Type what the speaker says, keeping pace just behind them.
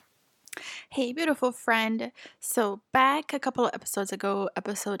Hey, beautiful friend. So, back a couple of episodes ago,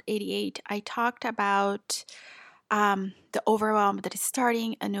 episode 88, I talked about the overwhelm that is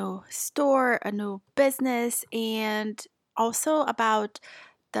starting a new store, a new business, and also about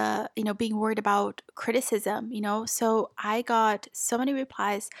being worried about criticism. So, I got so many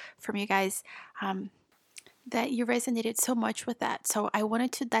replies from you guys. That you resonated so much with that. So I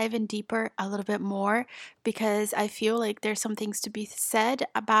wanted to dive in deeper a little bit more because I feel like there's some things to be said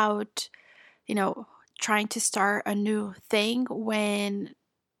about you know, trying to start a new thing when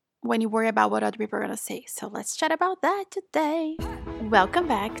you worry about what other people are gonna say. So let's chat about that today. Welcome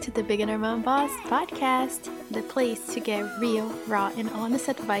back to the Beginner Mom Boss podcast, the place to get real, raw, and honest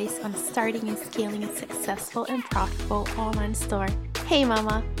advice on starting and scaling a successful and profitable online store. Hey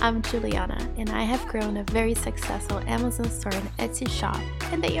mama, I'm Juliana, and I have grown a very successful Amazon store and Etsy shop,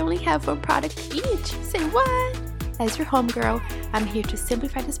 and they only have one product each. Say what? As your homegirl, I'm here to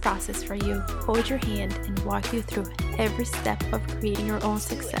simplify this process for you, hold your hand, and walk you through every step of creating your own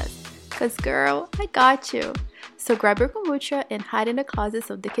success. Cause girl, I got you. So grab your kombucha and hide in the closet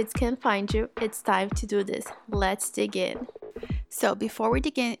so the kids can't find you. It's time to do this. Let's dig in. So before we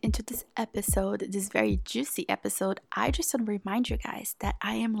dig into this episode, this very juicy episode, I just want to remind you guys that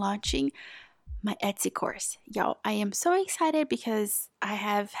I am launching my Etsy course. Yo, I am so excited because I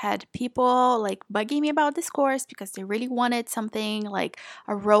have had people like bugging me about this course because they really wanted something like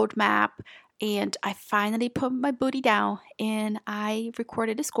a roadmap. And I finally put my booty down and I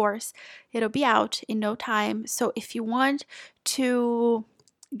recorded this course. It'll be out in no time. So if you want to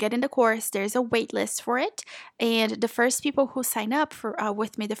get in the course, there's a wait list for it, and the first people who sign up for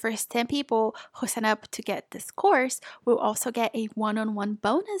with me, the first 10 people who sign up to get this course will also get a one-on-one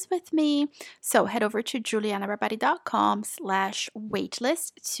bonus with me. So head over to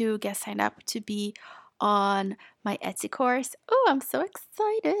julianabarbati.com/waitlist to get signed up to be on my Etsy course. Oh, I'm so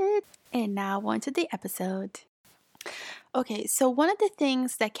excited. And now on to the episode. Okay, so one of the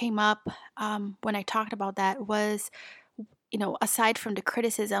things that came up when I talked about that was, aside from the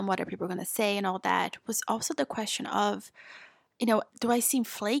criticism, what are people going to say and all that, was also the question of, do I seem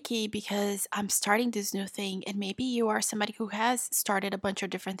flaky because I'm starting this new thing? And maybe you are somebody who has started a bunch of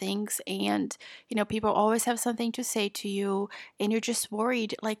different things and, people always have something to say to you and you're just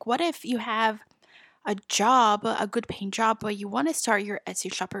worried. Like, what if you have a job, a good paying job, but you want to start your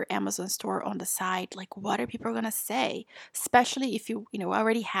Etsy shop or Amazon store on the side? Like, what are people going to say? Especially if you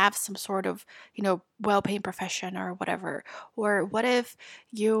already have some sort of, well paying profession or whatever. Or what if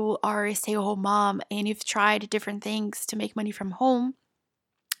you are a stay at home mom and you've tried different things to make money from home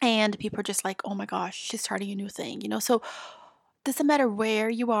and people are just like, oh my gosh, she's starting a new thing? So doesn't matter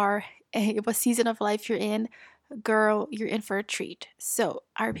where you are, what season of life you're in, girl, you're in for a treat. So,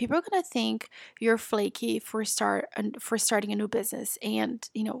 are people going to think you're flaky for starting a new business, and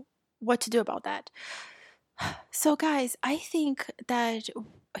what to do about that? So, guys, I think that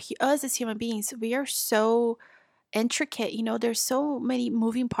us as human beings, we are so intricate. There's so many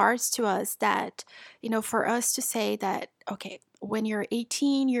moving parts to us that, for us to say that, okay, when you're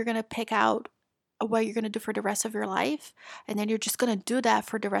 18, you're going to pick out what you're going to do for the rest of your life, and then you're just going to do that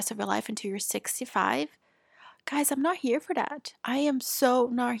for the rest of your life until you're 65. Guys, I'm not here for that. I am so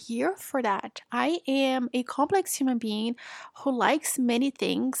not here for that. I am a complex human being who likes many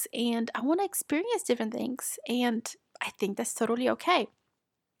things and I want to experience different things. And I think that's totally okay.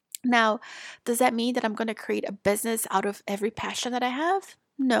 Now, does that mean that I'm going to create a business out of every passion that I have?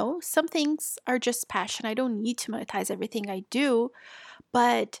 No, some things are just passion. I don't need to monetize everything I do.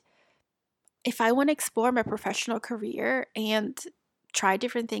 But if I want to explore my professional career and try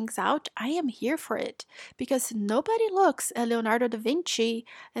different things out, I am here for it, because nobody looks at Leonardo da Vinci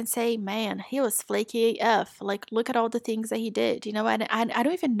and say, man, he was flaky AF. Like, look at all the things that he did, and I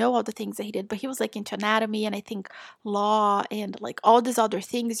don't even know all the things that he did, but he was like into anatomy and I think law and like all these other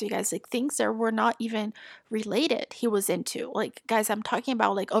things, you guys, like things that were not even related he was into. Like, guys, I'm talking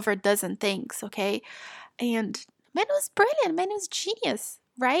about like over a dozen things, okay? And man was brilliant, man was genius,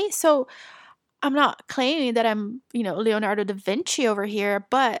 right? So I'm not claiming that I'm, Leonardo da Vinci over here,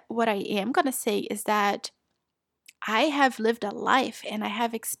 but what I am going to say is that I have lived a life and I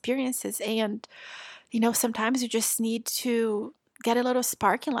have experiences, and, sometimes you just need to get a little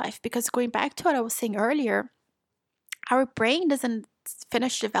spark in life, because going back to what I was saying earlier, our brain doesn't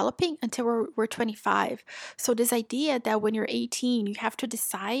finish developing until we're 25. So this idea that when you're 18, you have to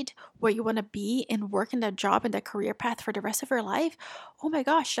decide what you want to be and work in that job and that career path for the rest of your life. Oh my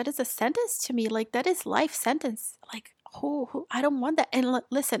gosh, that is a sentence to me. Like, that is life sentence. Like, who I don't want that. And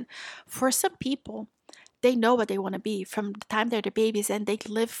listen, for some people, they know what they want to be from the time they're the babies, and they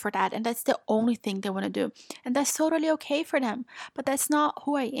live for that, and that's the only thing they want to do, and that's totally okay for them. But that's not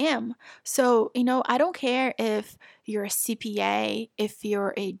who I am. So I don't care if you're a CPA, if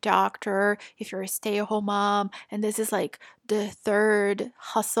you're a doctor, if you're a stay-at-home mom, and this is like the third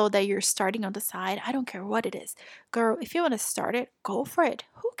hustle that you're starting on the side. I don't care what it is, girl. If you want to start it, go for it.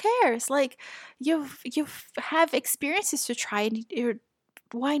 Who cares? Like, you've have experiences to try, and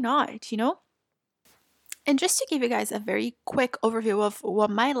why not, And just to give you guys a very quick overview of what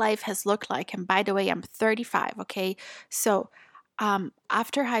my life has looked like, and by the way, I'm 35, okay? So,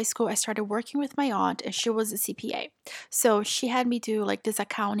 after high school, I started working with my aunt, and she was a CPA. So she had me do like this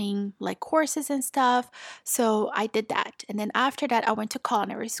accounting, like courses and stuff. So I did that. And then after that, I went to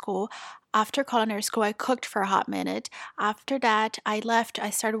culinary school. After culinary school, I cooked for a hot minute. After that, I left. I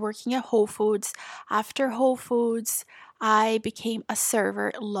started working at Whole Foods. After Whole Foods, I became a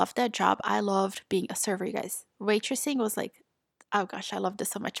server. Loved that job. I loved being a server, you guys. Waitressing was like, oh gosh, I loved this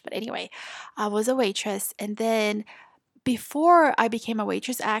so much. But anyway, I was a waitress. And then before I became a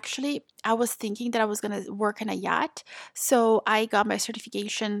waitress, actually, I was thinking that I was going to work on a yacht. So I got my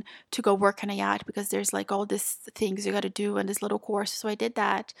certification to go work on a yacht, because there's like all these things you got to do in this little course. So I did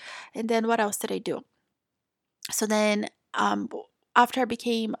that. And then what else did I do? So then, after I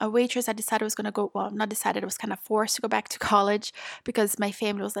became a waitress, I decided I was going to go, well, not decided, I was kind of forced to go back to college, because my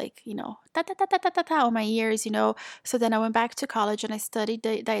family was like, ta ta ta ta ta ta ta all my years. So then I went back to college, and I studied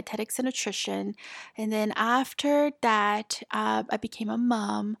dietetics and nutrition. And then after that, I became a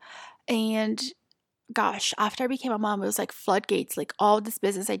mom. And gosh, after I became a mom, it was like floodgates, like all these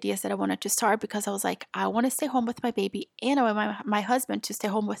business ideas that I wanted to start, because I was like, I want to stay home with my baby, and I want my husband to stay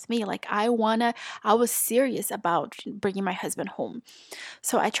home with me. Like, I was serious about bringing my husband home.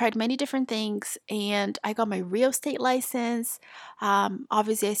 So I tried many different things, and I got my real estate license.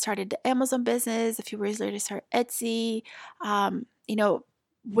 Obviously, I started the Amazon business. A few years later, I started Etsy. Um, you know,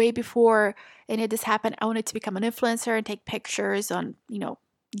 Way before any of this happened, I wanted to become an influencer and take pictures on,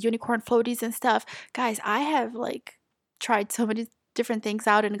 unicorn floaties and stuff. Guys, I have like tried so many different things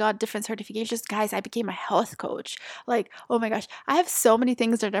out and got different certifications. Guys, I became a health coach. Like, oh my gosh, I have so many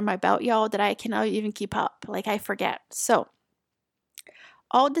things that are in my belt, y'all, that I cannot even keep up. Like, I forget. So,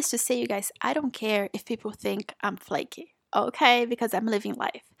 all this to say, you guys, I don't care if people think I'm flaky, okay? Because I'm living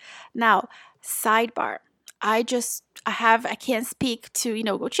life. Now, sidebar. I can't speak to,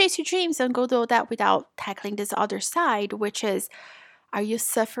 go chase your dreams and go do that without tackling this other side, which is, are you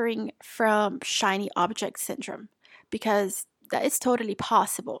suffering from shiny object syndrome? Because that is totally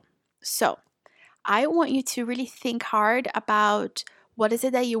possible. So, I want you to really think hard about what is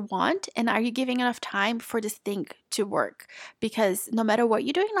it that you want, and are you giving enough time for this thing to work? Because no matter what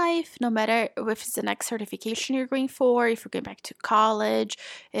you do in life, no matter if it's the next certification you're going for, if you're going back to college,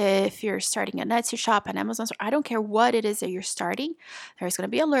 if you're starting an Etsy shop, an Amazon store, I don't care what it is that you're starting, there's going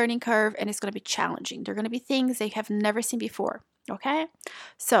to be a learning curve, and it's going to be challenging. There are going to be things they have never seen before. Okay?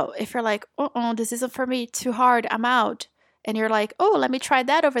 So if you're like, this isn't for me, too hard, I'm out. And you're like, oh, let me try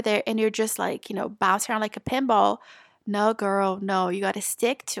that over there. And you're just like, bounce around like a pinball. No, girl, no, you got to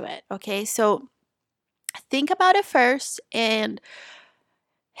stick to it. Okay? So think about it first and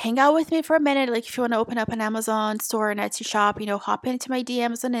hang out with me for a minute. Like, if you want to open up an Amazon store, an Etsy shop, hop into my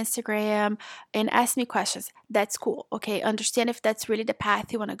DMs on Instagram and ask me questions. That's cool. Okay? Understand if that's really the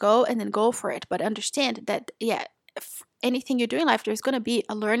path you want to go, and then go for it. But understand that, yeah, if anything you do in life, there's going to be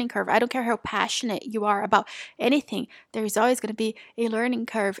a learning curve. I don't care how passionate you are about anything. There's always going to be a learning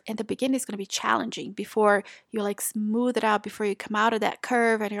curve, and the beginning is going to be challenging before you like smooth it out, before you come out of that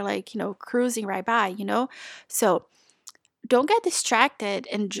curve and you're like, cruising right by, So don't get distracted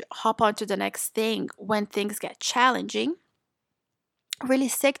and hop on to the next thing when things get challenging. Really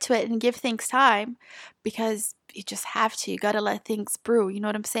stick to it and give things time, because you just have to. You got to let things brew. You know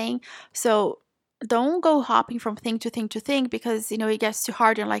what I'm saying? So don't go hopping from thing to thing to thing, because it gets too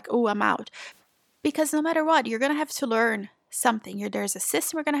hard and like, oh, I'm out. Because no matter what, you're gonna have to learn something. There's a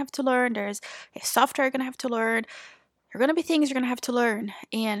system you're gonna have to learn. There's a software you're gonna have to learn. There are gonna be things you're gonna have to learn.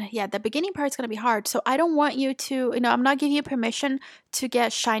 And yeah, the beginning part's gonna be hard. So I don't want you to, I'm not giving you permission to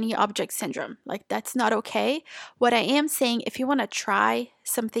get shiny object syndrome. Like, that's not okay. What I am saying, if you want to try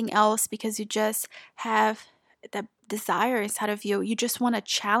something else because you just have the desire inside of you, you just want to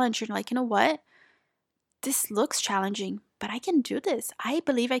challenge. You're like, you know what? This looks challenging, but I can do this. I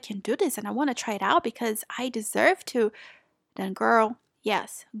believe I can do this, and I want to try it out because I deserve to. Then, girl,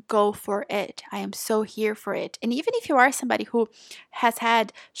 yes, go for it. I am so here for it. And even if you are somebody who has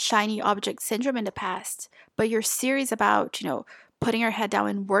had shiny object syndrome in the past, but you're serious about, putting your head down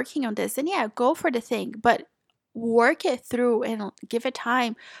and working on this, then yeah, go for the thing. But work it through and give it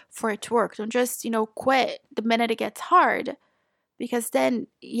time for it to work. Don't just, quit the minute it gets hard, because then,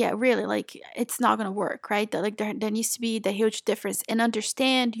 yeah, really, like, it's not gonna work, right? Like, there needs to be the huge difference. And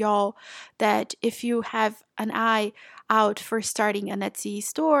understand, y'all, that if you have an eye out for starting an Etsy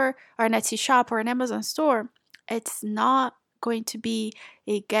store or an Etsy shop or an Amazon store, it's not going to be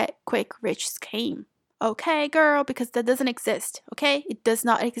a get quick rich scheme. Okay, girl, because that doesn't exist. Okay, it does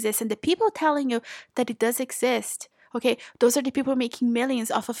not exist. And the people telling you that it does exist, okay, those are the people making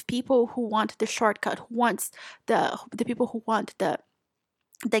millions off of people who want the shortcut, who wants the people who want the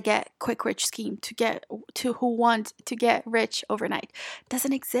get quick rich scheme, who want to get rich overnight.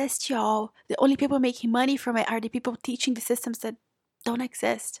 Doesn't exist, y'all. The only people making money from it are the people teaching the systems that don't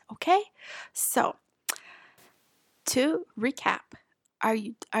exist. Okay, so to recap,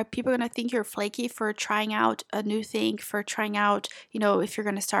 are people gonna think you're flaky for trying out a new thing, for trying out, if you're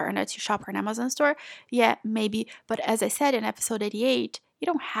gonna start an Etsy shop or an Amazon store? Yeah, maybe. But as I said in episode 88, you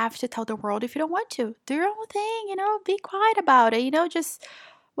don't have to tell the world if you don't want to. Do your own thing, be quiet about it, just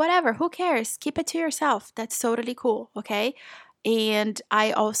whatever. Who cares? Keep it to yourself. That's totally cool, okay? And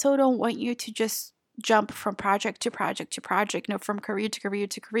I also don't want you to just jump from project to project to project, from career to career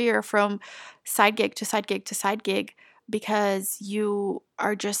to career, from side gig to side gig to side gig, because you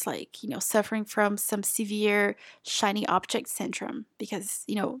are just like, suffering from some severe shiny object syndrome, because,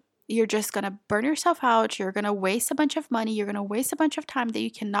 you're just going to burn yourself out. You're going to waste a bunch of money. You're going to waste a bunch of time that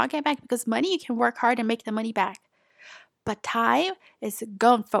you cannot get back, because money, you can work hard and make the money back. But time is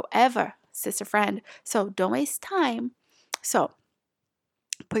gone forever, sister friend. So don't waste time. So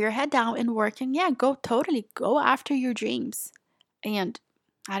put your head down and work, and yeah, go after your dreams. And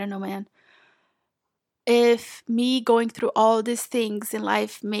I don't know, man. If me going through all these things in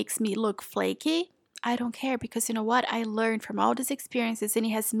life makes me look flaky, I don't care, because you know what? I learned from all these experiences, and it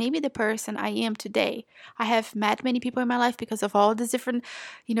has made me the person I am today. I have met many people in my life because of all these different,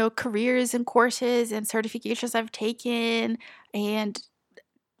 careers and courses and certifications I've taken. And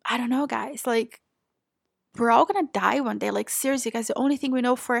I don't know, guys, like, we're all gonna die one day. Like, seriously, guys, the only thing we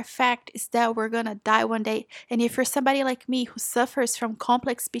know for a fact is that we're gonna die one day. And if you're somebody like me who suffers from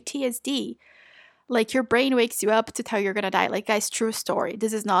complex PTSD, like, your brain wakes you up to tell you're gonna die. Like, guys, true story.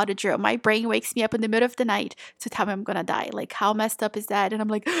 This is not a drill. My brain wakes me up in the middle of the night to tell me I'm gonna die. Like, how messed up is that? And I'm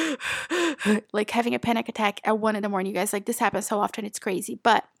like, like having a panic attack at 1 a.m. You guys, like, this happens so often, it's crazy.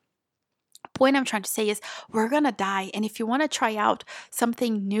 But point I'm trying to say is, we're gonna die. And if you want to try out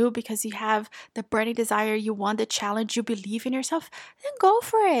something new because you have the burning desire, you want the challenge, you believe in yourself, then go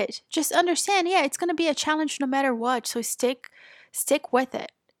for it. Just understand, yeah, it's gonna be a challenge no matter what. So stick with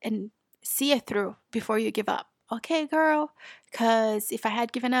it and see it through before you give up. Okay, girl? Because if I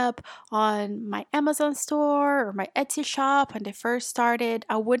had given up on my Amazon store or my Etsy shop when they first started,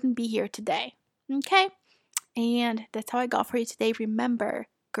 I wouldn't be here today. Okay? And that's how I got for you today. Remember,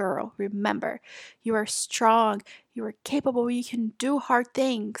 girl, remember, you are strong, you are capable, you can do hard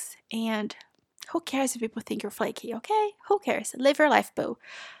things. And who cares if people think you're flaky, okay? Who cares? Live your life, boo.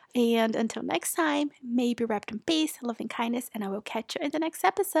 And until next time, may you be wrapped in peace, love, and kindness, and I will catch you in the next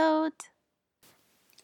episode.